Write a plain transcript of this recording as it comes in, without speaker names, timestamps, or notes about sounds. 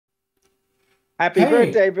Happy Hey,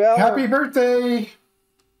 birthday, happy Bill. birthday.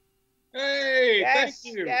 Hey, thank Yes,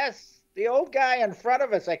 you. yes. The old guy in front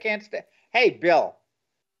of us. I can't stand. Hey, Bill,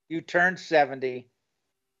 you turned 70.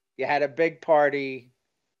 You had a big party.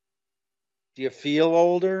 Do you feel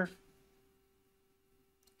older?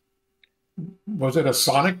 Was it a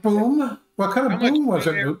sonic boom? What kind How of much boom was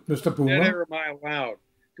it, Mr. dead Boomer? air am I allowed?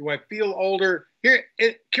 Do I feel older?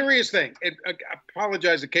 Curious thing. I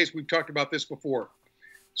apologize in case we've talked about this before.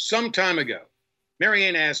 Some time ago,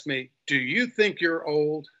 Marianne asked me, "Do you think you're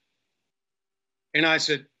old?" And I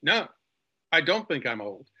said, "No, I don't think I'm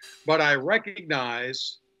old, but I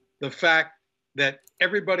recognize the fact that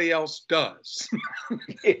everybody else does."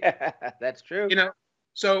 Yeah, that's true. you know,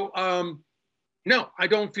 so no, I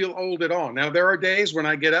don't feel old at all. Now, there are days when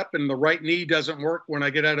I get up and the right knee doesn't work when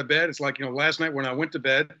I get out of bed. It's like, last night when I went to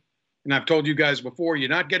bed, and I've told you guys before, you're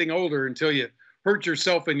not getting older until you hurt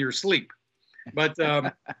yourself in your sleep. But,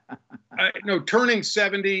 turning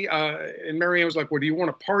 70, and Marianne was like, "Well, do you want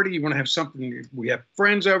to party? You want to have something? We have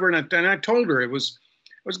friends over." And I told her I was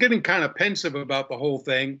getting kind of pensive about the whole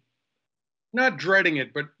thing, not dreading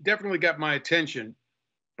it, but definitely got my attention.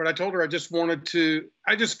 But I told her I just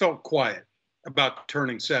felt quiet about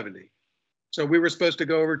turning 70. So we were supposed to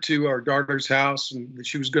go over to our daughter's house, and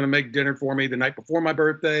she was going to make dinner for me the night before my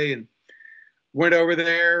birthday, and went over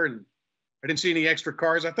there, and I didn't see any extra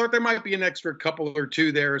cars. I thought there might be an extra couple or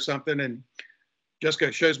two there or something. And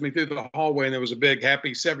Jessica shows me through the hallway, and there was a big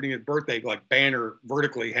happy 70th birthday like banner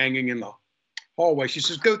vertically hanging in the hallway. She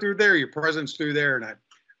says, "Go through there. Your present's through there." And I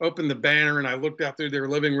opened the banner, and I looked out through their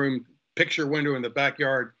living room picture window in the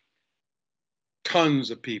backyard. Tons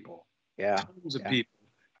of people, Yeah, tons of yeah. people.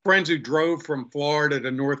 Friends who drove from Florida to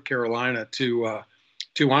North Carolina to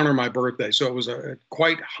honor my birthday. So it was a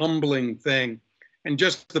quite humbling thing, and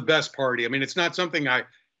just the best party. I mean, it's not something I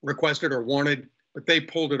requested or wanted, but they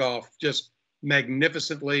pulled it off just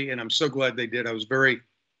magnificently, and I'm so glad they did. I was very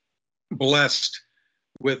blessed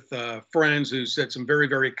with friends who said some very,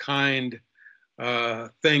 very kind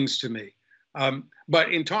things to me.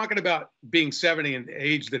 But in talking about being 70 and the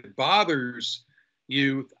age that bothers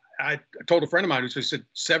you, I told a friend of mine who said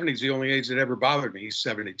 70 is the only age that ever bothered me. He's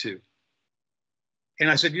 72. And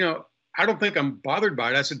I said, I don't think I'm bothered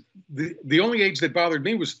by it. I said, the only age that bothered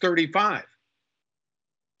me was 35.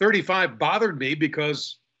 35 bothered me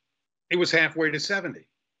because it was halfway to 70.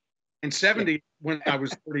 And 70, when I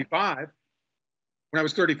was 35,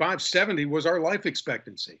 70 was our life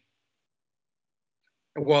expectancy.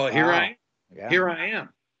 Well, Wow. Yeah. here I am.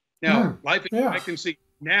 Now, life Yeah. expectancy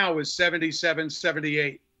now is 77,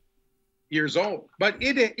 78 years old, but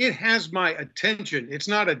it has my attention. It's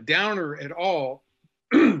not a downer at all,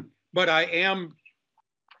 but I am,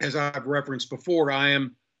 as I've referenced before, I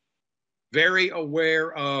am very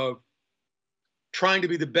aware of trying to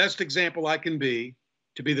be the best example I can be,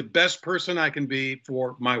 to be the best person I can be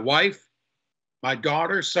for my wife, my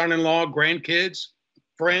daughter, son-in-law, grandkids,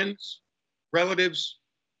 friends, relatives,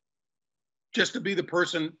 just to be the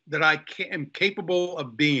person that I am capable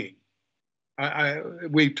of being.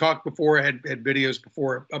 We talked before, had videos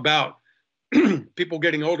before about people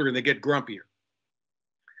getting older and they get grumpier.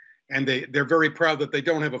 And they're very proud that they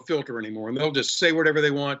don't have a filter anymore, and they'll just say whatever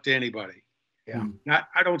they want to anybody. Yeah.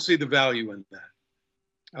 I don't see the value in that.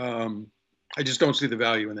 I just don't see the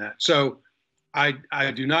value in that. So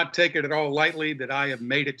I do not take it at all lightly that I have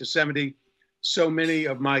made it to 70. So many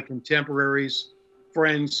of my contemporaries,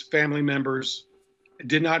 friends, family members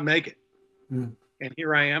did not make it. Mm. And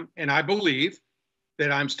here I am. And I believe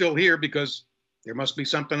that I'm still here because there must be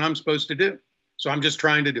something I'm supposed to do. So I'm just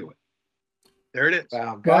trying to do it. There it is.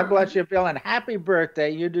 Wow. God bless you, Bill, and happy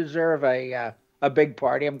birthday. You deserve a big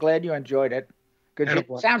party. I'm glad you enjoyed it because it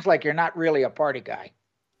sounds like you're not really a party guy.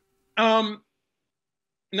 Not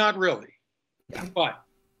really, but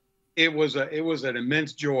it was an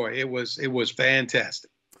immense joy. It was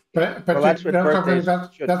fantastic. But Well, that's what birthdays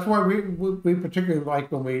should that's be. why we particularly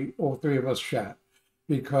like when we all three of us chat,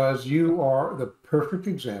 because you are the perfect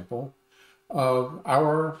example of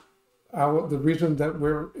the reason that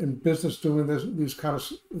we're in business doing these kind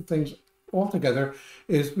of things all together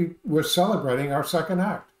is we're celebrating our second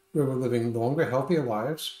act, where we're living longer, healthier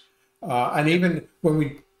lives, and even when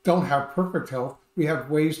we don't have perfect health, we have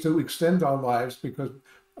ways to extend our lives because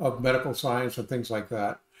of medical science and things like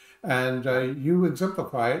that. And you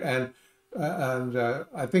exemplify it, and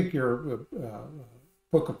I think your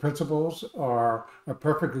book of principles are a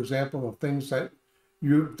perfect example of things that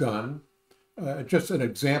you've done. Just an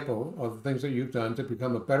example of the things that you've done to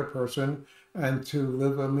become a better person and to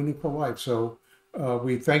live a meaningful life. So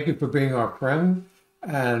we thank you for being our friend,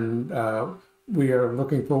 and we are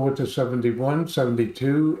looking forward to 71,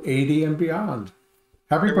 72, 80, and beyond.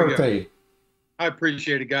 Happy There we go. birthday. I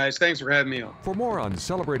appreciate it, guys. Thanks for having me on. For more on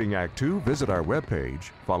Celebrating Act Two, visit our webpage,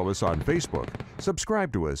 follow us on Facebook,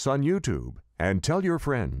 subscribe to us on YouTube, and tell your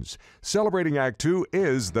friends. Celebrating Act Two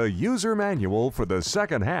is the user manual for the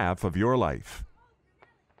second half of your life.